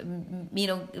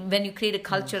 when you create a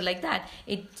culture like that,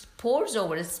 it pours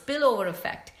over, a spillover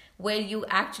effect, where you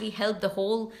actually help the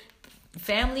whole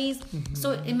families.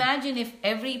 So imagine if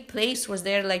every place was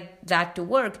there like that to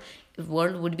work, the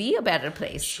world would be a better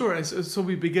place. Sure. So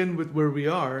we begin with where we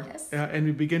are, and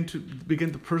we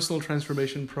begin the personal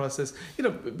transformation process.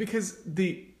 Because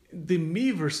the me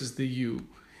versus the you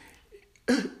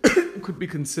could be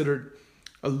considered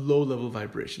a low level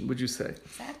vibration, would you say?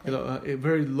 Exactly. A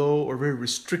very low or very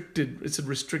restricted. It's a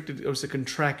restricted, or it's a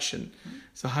contraction.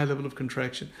 It's a high level of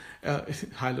contraction.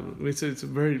 High level. It's a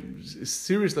very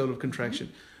serious level of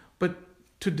contraction. But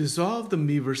to dissolve the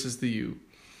me versus the you,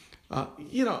 I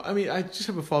just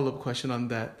have a follow-up question on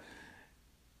that.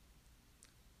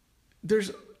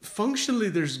 There's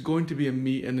going to be a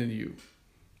me and a you.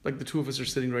 Like the two of us are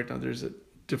sitting right now, there's a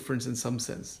difference in some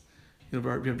sense. We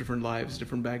have different lives,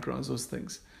 different backgrounds, those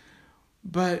things.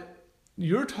 But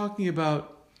you're talking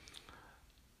about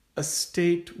a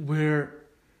state where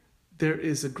there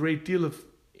is a great deal of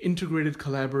integrated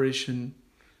collaboration,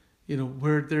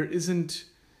 where there isn't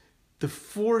the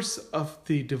force of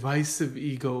the divisive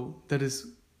ego that is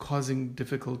causing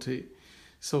difficulty.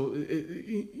 So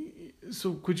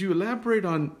could you elaborate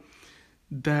on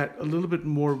that a little bit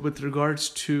more with regards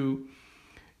to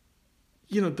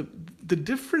the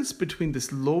difference between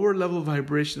this lower level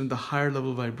vibration and the higher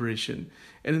level vibration?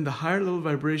 And in the higher level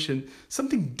vibration,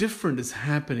 something different is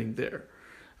happening there.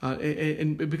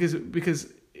 And because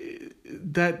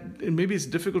that, and maybe it's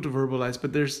difficult to verbalize,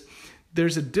 but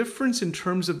there's a difference in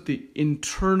terms of the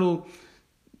internal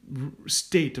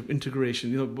state of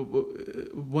integration.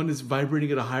 One is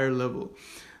vibrating at a higher level.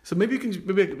 So maybe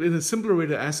in a simpler way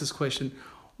to ask this question,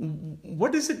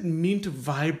 what does it mean to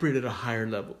vibrate at a higher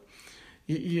level?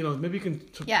 Maybe you can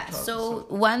So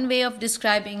one way of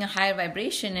describing a higher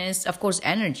vibration is, of course,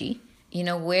 energy.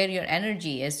 Where your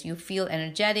energy is, you feel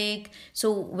energetic.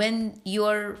 So when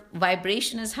your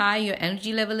vibration is high, your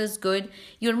energy level is good,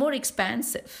 you're more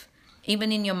expansive,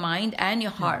 even in your mind and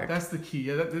your heart. That's the key.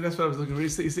 That's what I was looking for.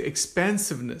 It's the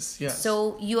expansiveness. Yes.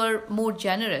 So you're more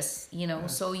generous,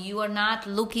 Yes. So you are not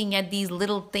looking at these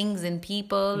little things in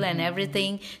people and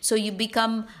everything. So you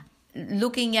become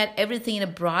looking at everything in a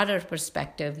broader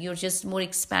perspective. You're just more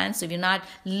expansive. You're not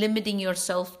limiting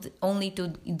yourself only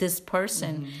to this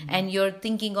person. And you're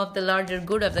thinking of the larger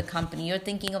good of the company. You're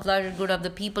thinking of larger good of the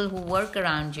people who work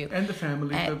around you. And the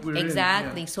family that we're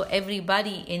exactly. in. Yeah. So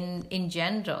everybody in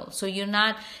general. So you're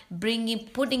not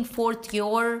putting forth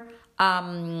your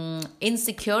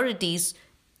insecurities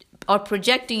or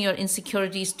projecting your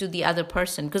insecurities to the other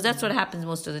person, because that's what happens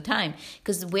most of the time.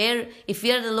 Because if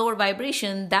we are the lower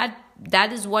vibration,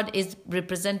 that is what is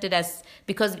represented as,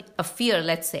 because of fear,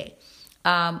 let's say.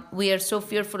 We are so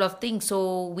fearful of things,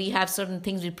 so we have certain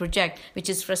things we project, which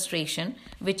is frustration,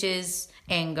 which is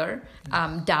anger,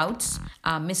 doubts,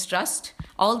 mistrust.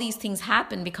 All these things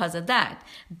happen because of that.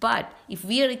 But if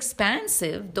we are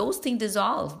expansive, those things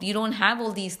dissolve. You don't have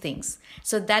all these things.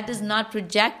 So that is not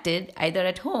projected either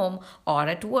at home or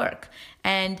at work.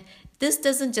 And this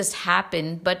doesn't just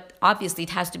happen, but obviously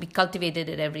it has to be cultivated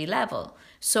at every level.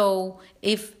 So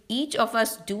if each of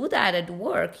us do that at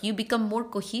work, you become more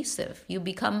cohesive. You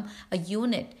become a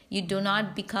unit. You do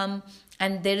not become,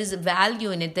 and there is a value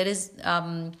in it. There is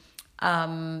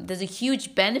there's a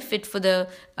huge benefit for the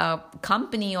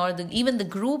company or even the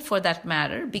group for that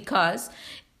matter, because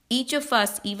each of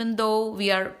us, even though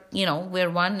we are, we're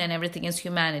one and everything is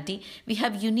humanity, we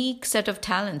have unique set of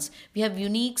talents. We have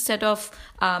unique set of,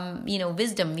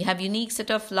 wisdom. We have unique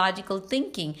set of logical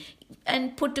thinking,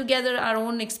 and put together our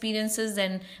own experiences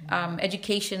and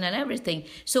education and everything.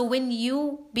 So when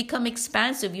you become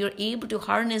expansive, you're able to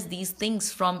harness these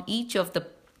things from each of the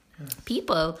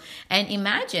people. And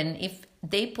imagine if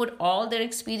they put all their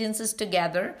experiences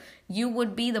together, you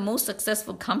would be the most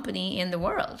successful company in the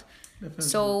world. Definitely.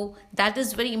 So that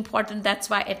is very important. That's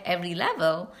why at every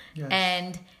level, yes.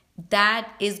 And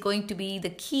that is going to be the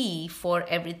key for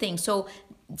everything. So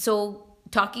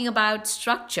talking about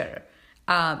structure,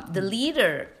 the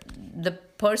leader, the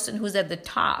person who's at the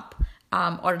top,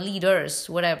 or leaders,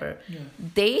 whatever,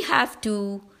 they have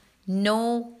to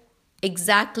know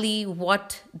exactly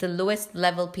what the lowest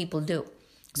level people do.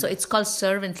 So it's called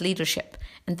servant leadership.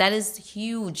 And that is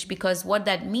huge, because what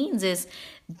that means is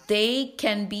they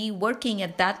can be working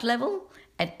at that level,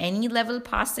 at any level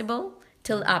possible,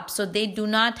 till up. So they do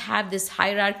not have this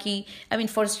hierarchy.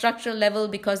 For structural level,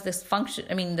 because this function,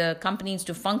 the company needs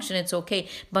to function, it's okay,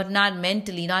 but not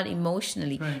mentally, not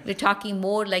emotionally. Right. We're talking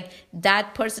more like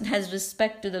that person has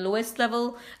respect to the lowest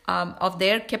level of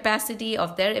their capacity,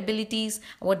 of their abilities,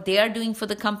 what they are doing for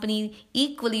the company,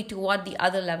 equally to what the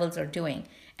other levels are doing.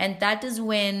 And that is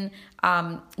when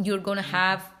you're going to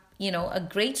have, a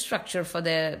great structure for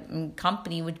the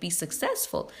company would be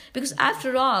successful. Because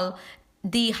after all,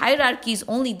 the hierarchy is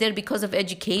only there because of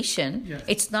education. Yes.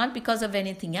 It's not because of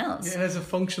anything else. Yeah, it has a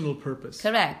functional purpose.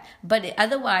 Correct. But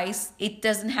otherwise, it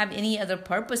doesn't have any other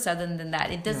purpose other than that.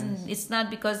 It doesn't, Yes. it's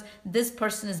not because this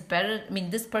person is better. I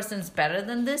mean, this person is better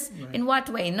than this. Right. In what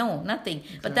way? No, nothing.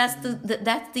 Exactly. But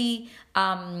that's the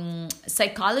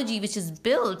psychology which is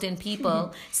built in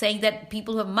people, saying that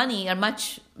people who have money are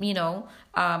much,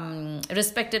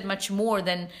 respected much more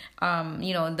than,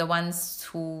 the ones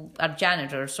who are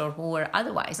janitors or who are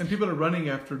otherwise. And people are running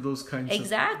after those kinds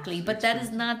Exactly, of... but that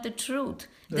is not the truth.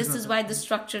 That's This not is the why the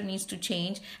structure needs to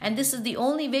change, and this is the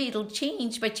only way it'll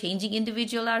change, by changing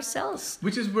individual ourselves.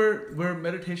 Which is where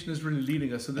meditation is really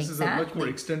leading us. So this is a much more Exactly.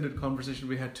 extended conversation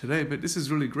we had today, but this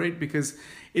is really great because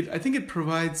I think it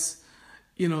provides,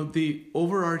 the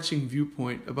overarching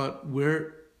viewpoint about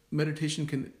where meditation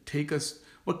can take us,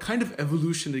 what kind of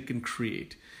evolution it can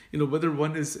create. Whether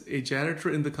one is a janitor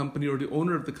in the company or the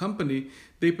owner of the company,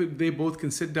 they both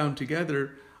can sit down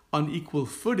together on equal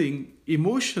footing,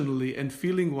 emotionally and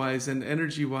feeling wise and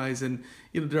energy wise, and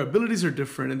their abilities are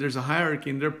different, and there's a hierarchy,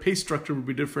 and their pay structure will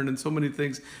be different, and so many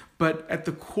things. But at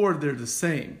the core, they're the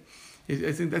same.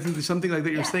 I think there's something like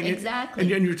that you're saying.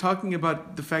 Exactly. And you're talking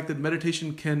about the fact that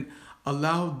meditation can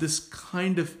allow this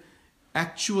kind of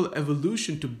actual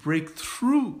evolution to break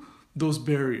through those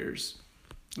barriers.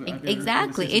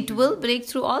 Exactly. It will break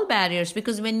through all barriers,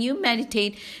 because when you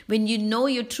meditate, when you know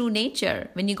your true nature,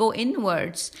 when you go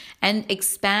inwards and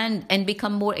expand and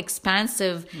become more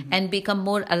expansive and become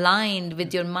more aligned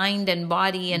with your mind and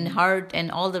body and heart and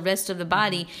all the rest of the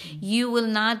body, you will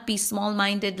not be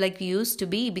small-minded like you used to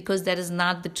be, because that is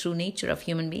not the true nature of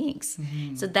human beings.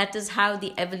 So that is how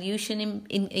the evolution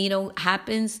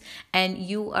happens, and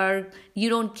you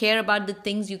don't care about the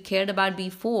things you cared about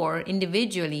before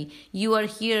individually. You are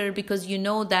here because you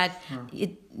know that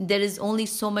there is only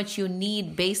so much you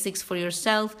need, basics for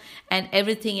yourself, and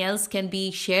everything else can be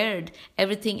shared.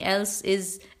 Everything else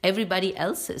is everybody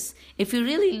else's. If you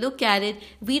really look at it,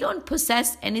 we don't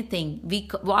possess anything. We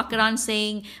walk around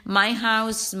saying, my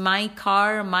house, my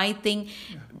car, my thing.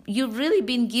 You've really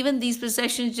been given these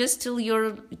possessions just till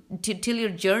your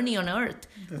journey on earth.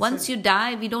 Once you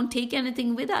die, we don't take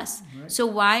anything with us. Right. So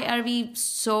why are we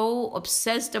so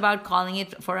obsessed about calling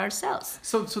it for ourselves?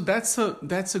 So that's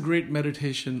a great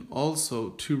meditation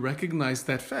also, to recognize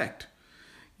that fact.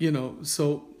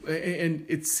 So, and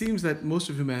it seems that most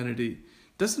of humanity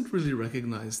doesn't really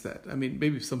recognize that. I mean,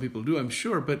 maybe some people do, I'm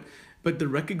sure, but the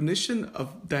recognition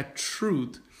of that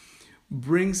truth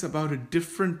brings about a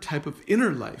different type of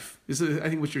inner life, is I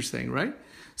think what you're saying, right?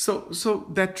 So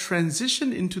that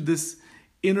transition into this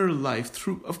inner life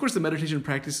through, of course, the meditation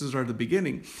practices are the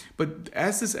beginning, but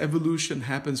as this evolution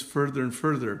happens further and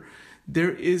further, there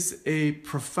is a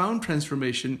profound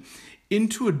transformation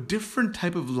into a different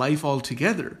type of life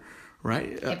altogether,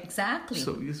 right? Exactly.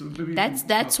 So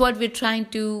that's what we're trying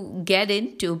to get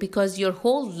into, because your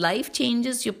whole life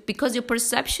changes, because your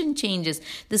perception changes.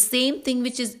 The same thing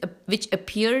which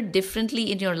appeared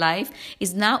differently in your life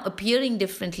is now appearing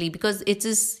differently, because it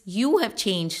is you have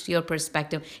changed your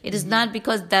perspective. It is not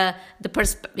because the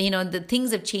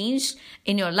things have changed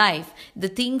in your life. The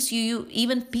things you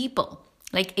even people.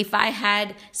 Like if I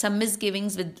had some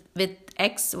misgivings with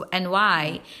X and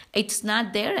Y, it's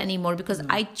not there anymore, because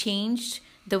I changed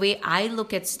the way I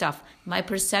look at stuff. My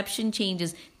perception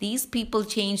changes. These people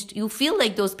changed. You feel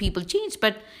like those people changed,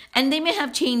 and they may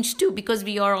have changed too, because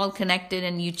we are all connected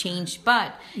and you changed.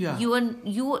 But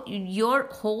your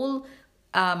whole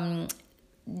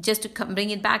just to bring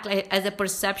it back, like, as a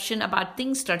perception about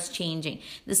things starts changing.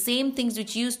 The same things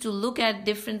which you used to look at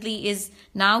differently is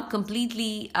now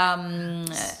completely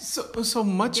so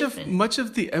much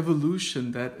of the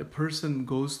evolution that a person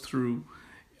goes through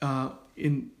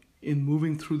in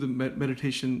moving through the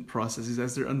meditation processes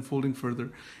as they're unfolding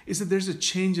further is that there's a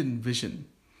change in vision.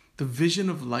 The vision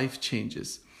of life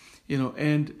changes,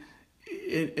 and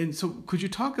so could you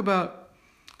talk about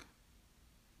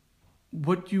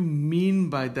what you mean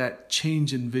by that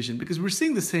change in vision? Because we're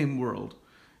seeing the same world,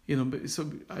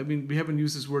 so I mean, we haven't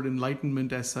used this word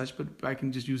enlightenment as such, but I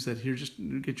can just use that here just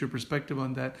to get your perspective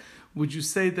on that. Would you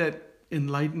say that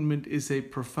enlightenment is a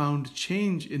profound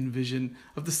change in vision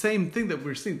of the same thing that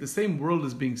we're seeing? The same world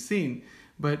is being seen,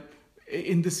 but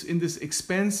in this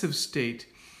expansive state,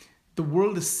 the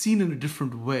world is seen in a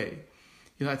different way.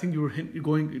 I think you were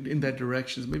going in that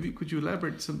direction. Maybe could you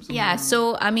elaborate some? Yeah.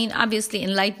 So I mean, obviously,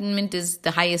 enlightenment is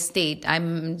the highest state.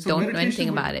 Don't know anything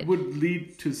about it. Would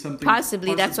lead to something.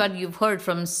 Possibly that's what you've heard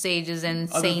from sages and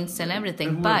saints and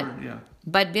everything. But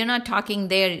But we're not talking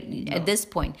there at this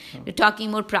point. We're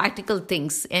talking more practical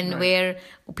things, and where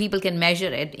people can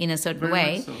measure it in a certain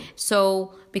way.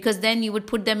 So, because then you would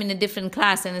put them in a different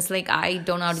class, and it's like, I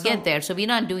don't know how to get there. So we're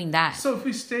not doing that. So if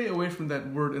we stay away from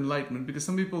that word enlightenment, because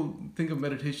some people think of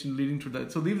meditation leading to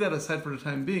that, so leave that aside for the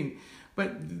time being.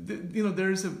 But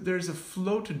there's a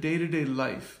flow to day-to-day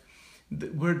life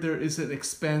where there is an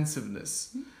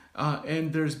expansiveness.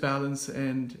 And there's balance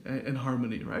and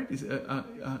harmony, right?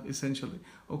 Essentially.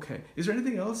 Okay. Is there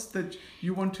anything else that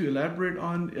you want to elaborate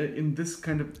on in this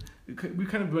kind of? We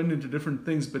kind of went into different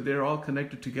things, but they're all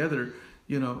connected together.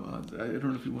 I don't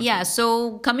know if you want. Yeah.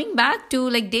 So coming back to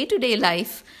like day-to-day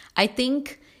life, I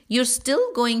think you're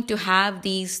still going to have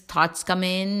these thoughts come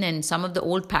in, and some of the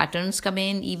old patterns come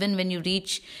in, even when you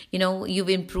reach, you've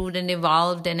improved and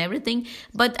evolved and everything.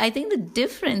 But I think the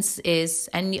difference is,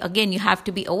 and again, you have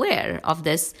to be aware of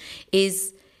this,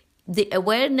 is the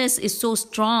awareness is so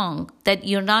strong that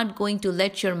you're not going to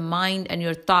let your mind and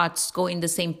your thoughts go in the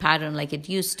same pattern like it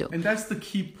used to. And that's the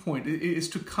key point, is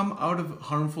to come out of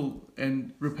harmful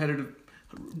and repetitive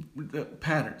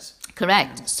patterns.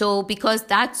 Correct. So because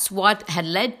that's what had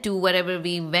led to whatever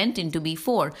we went into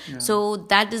before. So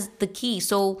that is the key.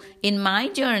 So in my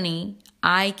journey,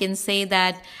 I can say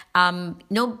that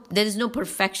there is no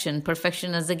perfection.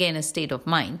 Perfection is again a state of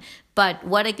mind. But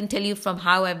what I can tell you from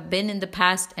how I've been in the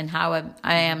past and how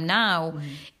I am now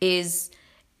is,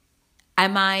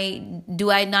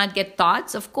 do I not get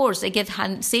thoughts? Of course, I get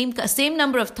same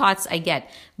number of thoughts I get,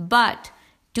 but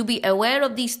to be aware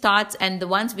of these thoughts and the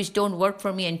ones which don't work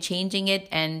for me, and changing it,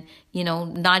 and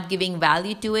not giving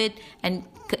value to it, and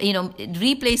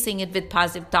replacing it with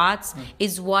positive thoughts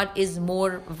is what is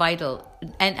more vital.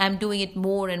 And I'm doing it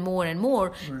more and more and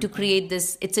more to create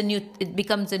this. It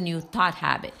becomes a new thought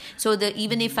habit. So that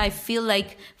even if I feel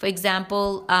like, for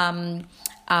example,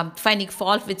 finding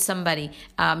fault with somebody,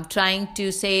 trying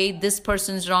to say this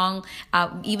person's wrong,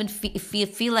 even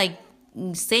feel like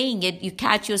saying it, you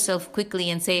catch yourself quickly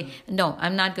and say, no,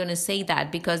 I'm not going to say that,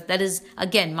 because that is,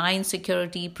 again, my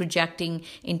insecurity projecting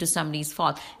into somebody's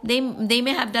fault. They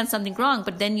may have done something wrong,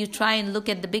 but then you try and look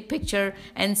at the big picture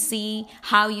and see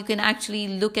how you can actually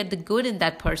look at the good in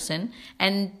that person,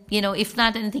 and if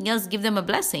not anything else, give them a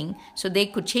blessing so they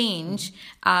could change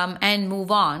and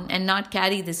move on, and not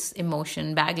carry this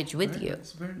emotion baggage with you.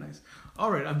 That's very nice.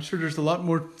 All right, I'm sure there's a lot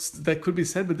more that could be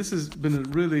said, but this has been a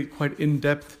really quite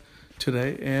in-depth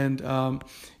today, and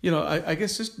I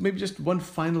guess just one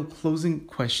final closing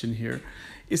question here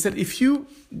is that if you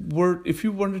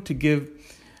wanted to give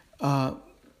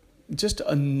just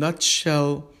a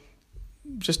nutshell,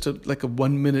 like a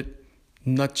 1 minute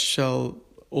nutshell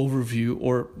overview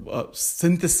or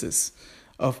synthesis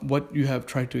of what you have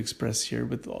tried to express here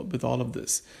with all of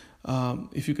this,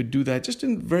 if you could do that just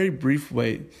in a very brief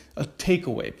way, a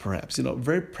takeaway perhaps,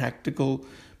 very practical,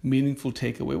 meaningful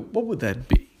takeaway, what would that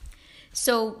be?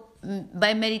 So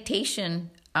by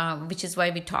meditation, which is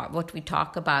why what we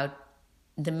talk about,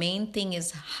 the main thing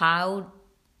is how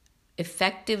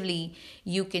effectively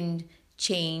you can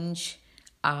change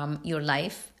your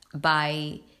life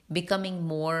by becoming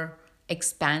more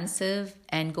expansive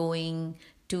and going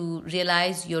to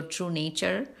realize your true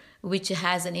nature, which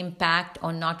has an impact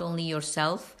on not only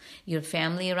yourself, your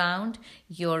family around,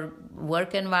 your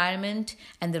work environment,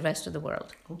 and the rest of the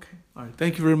world. Okay. All right.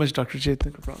 Thank you very much, Dr.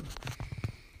 Chaitanya. No problem.